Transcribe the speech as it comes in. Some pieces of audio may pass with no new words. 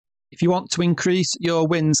If you want to increase your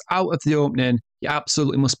wins out of the opening, you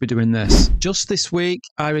absolutely must be doing this. Just this week,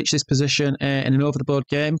 I reached this position in an over-the-board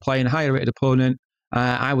game, playing a higher rated opponent.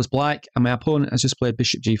 I was black, and my opponent has just played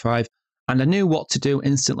bishop g5, and I knew what to do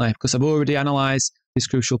instantly because I've already analysed this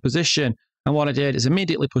crucial position. And what I did is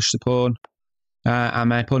immediately push the pawn, and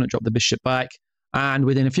my opponent dropped the bishop back, and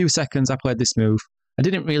within a few seconds, I played this move. I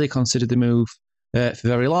didn't really consider the move for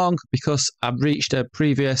very long because I've reached a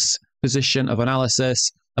previous position of analysis.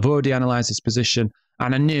 I've already analysed this position,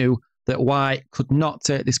 and I knew that white could not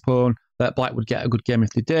take this pawn, that black would get a good game if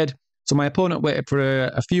they did. So my opponent waited for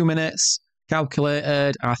a few minutes,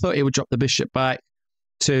 calculated, and I thought he would drop the bishop back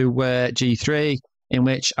to g3, in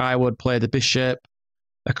which I would play the bishop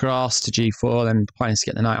across to g4, then planning to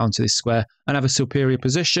get the knight onto this square and have a superior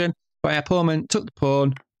position. But my opponent took the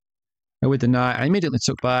pawn with the knight and immediately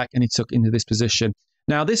took back, and he took into this position.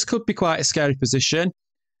 Now, this could be quite a scary position,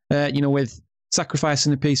 with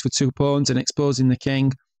sacrificing a piece for 2 pawns and exposing the king.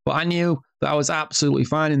 But I knew that I was absolutely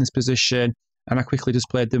fine in this position, and I quickly just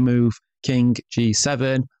played the move king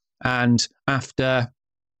g7. And after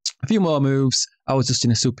a few more moves, I was just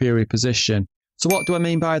in a superior position. So what do I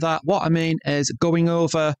mean by that? What I mean is going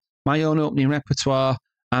over my own opening repertoire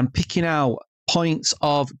and picking out points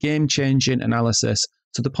of game-changing analysis.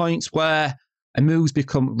 So the points where a move's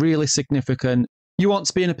become really significant. You want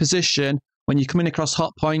to be in a position when you're coming across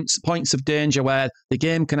hot points, points of danger where the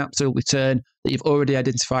game can absolutely turn, that you've already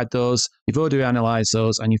identified those, you've already analysed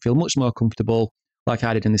those, and you feel much more comfortable, like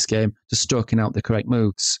I did in this game, just stroking out the correct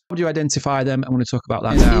moves. How do you identify them? I'm going to talk about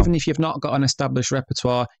that now. Even if you've not got an established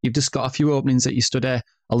repertoire, you've just got a few openings that you study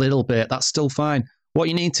a little bit, that's still fine. What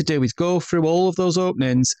you need to do is go through all of those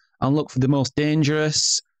openings and look for the most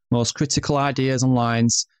dangerous, most critical ideas and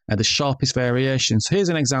lines, and the sharpest variations. So here's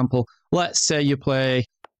an example. Let's say you play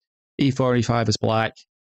e4, e5 as black,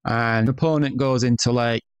 and the opponent goes into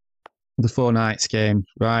like the 4 knights game,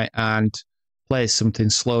 right, and plays something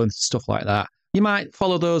slow and stuff like that. You might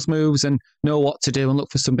follow those moves and know what to do and look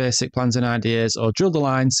for some basic plans and ideas or drill the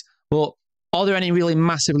lines, but are there any really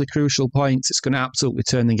massively crucial points that's going to absolutely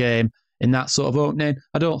turn the game in that sort of opening?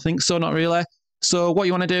 I don't think so, not really. So what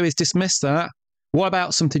you want to do is dismiss that. What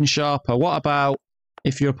about something sharper? What about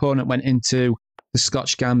if your opponent went into the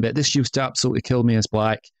Scotch Gambit? This used to absolutely kill me as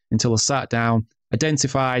black until I sat down,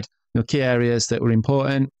 identified key areas that were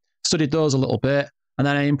important, studied those a little bit, and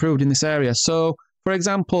then I improved in this area. So, for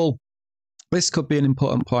example, this could be an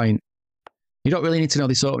important point. You don't really need to know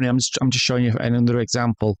this opening. I'm just showing you another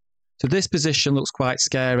example. So this position looks quite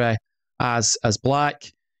scary as black.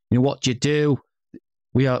 What do you do?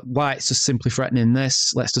 White's just simply threatening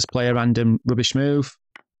this. Let's just play a random rubbish move.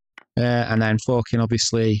 And then forking,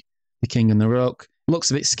 obviously, the king and the rook.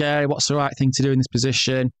 Looks a bit scary. What's the right thing to do in this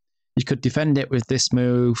position? You could defend it with this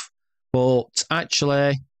move. But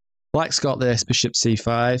actually, black's got this, bishop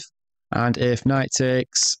c5. And if knight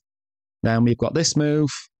takes, then we've got this move.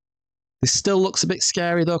 This still looks a bit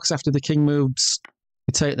scary, though, because after the king moves,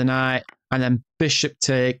 we take the knight. And then bishop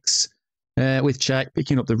takes with check,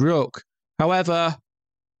 picking up the rook. However,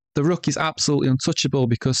 the rook is absolutely untouchable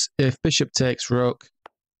because if bishop takes rook,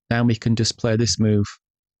 then we can just play this move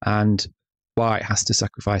and white has to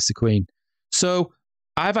sacrifice the queen. So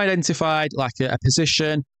I've identified like a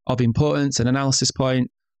position of importance, an analysis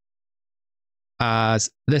point as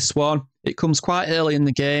this one. It comes quite early in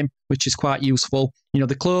the game, which is quite useful.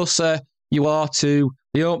 The closer you are to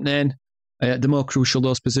the opening, the more crucial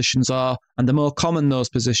those positions are, and the more common those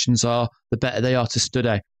positions are, the better they are to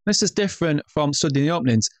study. This is different from studying the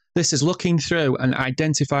openings. This is looking through and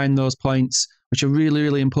identifying those points which are really,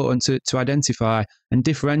 really important to identify and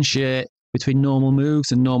differentiate between normal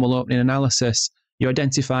moves and normal opening analysis. You're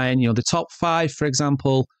identifying, the top 5, for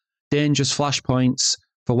example, dangerous flashpoints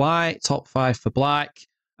for white, top 5 for black,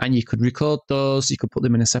 and you could record those. You could put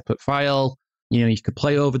them in a separate file. You could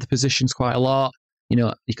play over the positions quite a lot.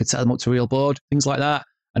 You could set them up to a real board, things like that,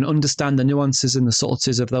 and understand the nuances and the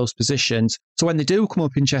subtleties of those positions. So when they do come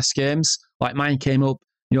up in chess games, like mine came up,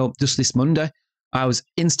 just this Monday, I was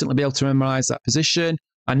instantly be able to memorize that position.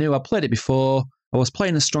 I knew I played it before. I was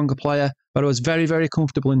playing a stronger player, but I was very, very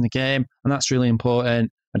comfortable in the game, and that's really important.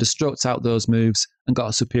 I just stroked out those moves and got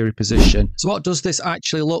a superior position. So what does this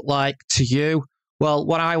actually look like to you? Well,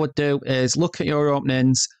 what I would do is look at your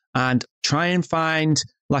openings and try and find,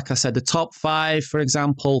 like I said, the top 5, for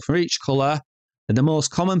example, for each colour, and the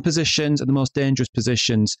most common positions and the most dangerous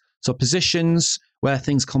positions. So positions where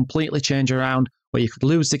things completely change around, where you could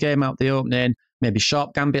lose the game out the opening, maybe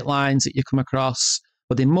sharp gambit lines that you come across,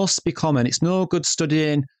 but they must be common. It's no good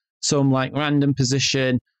studying some like random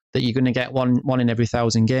position that you're going to get one in every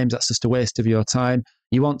 1,000 games. That's just a waste of your time.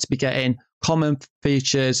 You want to be getting common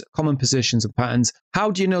features, common positions and patterns.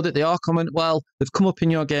 How do you know that they are common? Well, they've come up in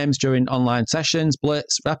your games during online sessions,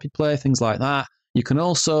 blitz, rapid play, things like that. You can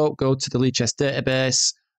also go to the Lichess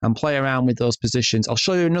database and play around with those positions. I'll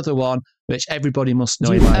show you another one, which everybody must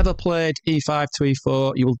know. If you've ever played e5 to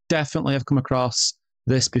e4, you will definitely have come across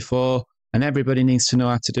this before, and everybody needs to know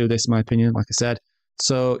how to do this, in my opinion, like I said.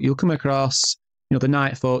 So you'll come across, the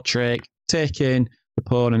knight fork trick, taking the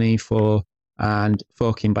pawn on e4 and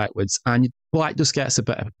forking backwards. And White just gets a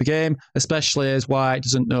better game, especially as White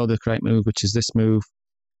doesn't know the correct move, which is this move,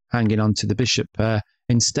 hanging on to the bishop pair.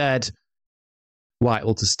 Instead, White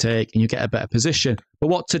will just take and you get a better position. But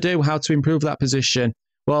what to do, how to improve that position?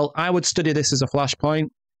 Well, I would study this as a flashpoint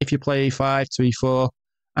if you play e5 to e4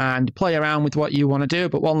 and play around with what you want to do.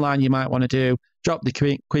 But one line you might want to do, drop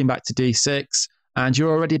the queen back to d6 and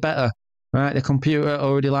you're already better, right? The computer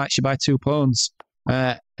already likes you by 2 pawns.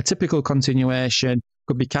 A typical continuation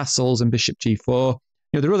could be castles and bishop g4.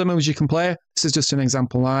 There are other moves you can play. This is just an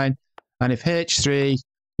example line. And if h3,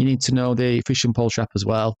 you need to know the efficient pole trap as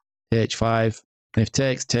well, h5. And if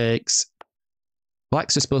takes,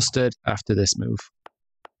 Black's just busted after this move.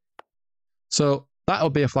 So that'll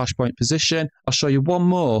be a flashpoint position. I'll show you one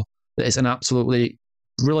more that is an absolutely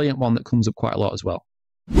brilliant one that comes up quite a lot as well.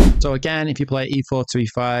 So again, if you play e4 to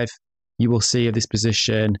e5, you will see this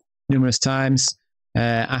position numerous times.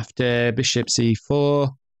 After bishop c4,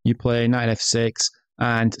 you play knight f6,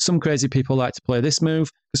 and some crazy people like to play this move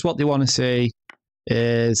because what they want to see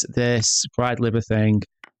is this bride liver thing,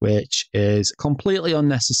 which is completely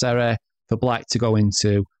unnecessary for Black to go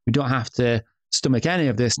into. We don't have to stomach any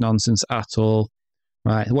of this nonsense at all.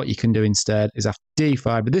 Right, what you can do instead is after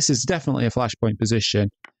d5, but this is definitely a flashpoint position.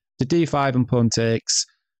 To d5 and pawn takes,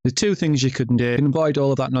 the two things you can do, you can avoid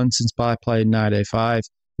all of that nonsense by playing knight a5,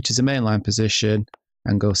 which is a mainline position,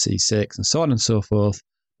 and go c6, and so on and so forth.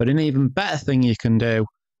 But an even better thing you can do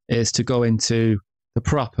is to go into the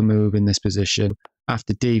proper move in this position.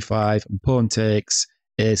 After d5 and pawn takes,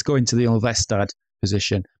 is go into the Ulvestad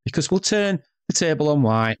position, because we'll turn the table on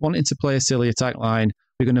White, wanting to play a silly attack line.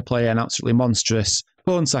 We're going to play an absolutely monstrous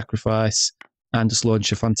pawn sacrifice and just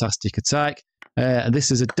launch a fantastic attack. And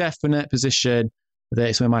this is a definite position that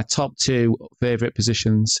is one of my top 2 favourite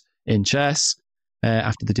positions in chess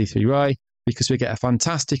after the d3 Roy, because we get a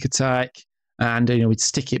fantastic attack and we'd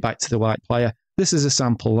stick it back to the White player. This is a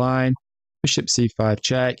sample line, bishop c5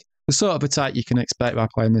 check, the sort of attack you can expect by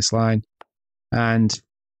playing this line. And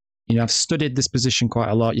I've studied this position quite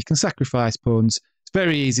a lot. You can sacrifice pawns. It's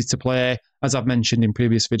very easy to play, as I've mentioned in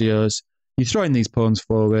previous videos. You're throwing these pawns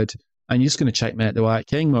forward and you're just going to checkmate the White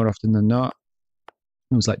king more often than not.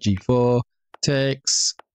 Moves like g4,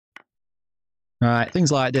 takes. Right,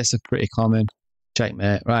 things like this are pretty common.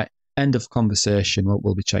 Checkmate, right. End of conversation.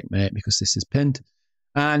 Will be checkmate because this is pinned.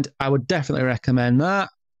 And I would definitely recommend that.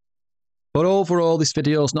 But overall, this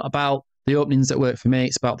video is not about the openings that work for me.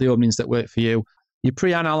 It's about the openings that work for you. You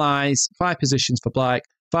pre-analyze 5 positions for Black,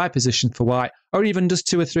 5 positions for White, or even just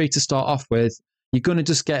 2 or 3 to start off with. You're going to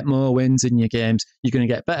just get more wins in your games. You're going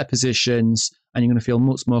to get better positions, and you're going to feel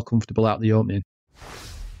much more comfortable out the opening.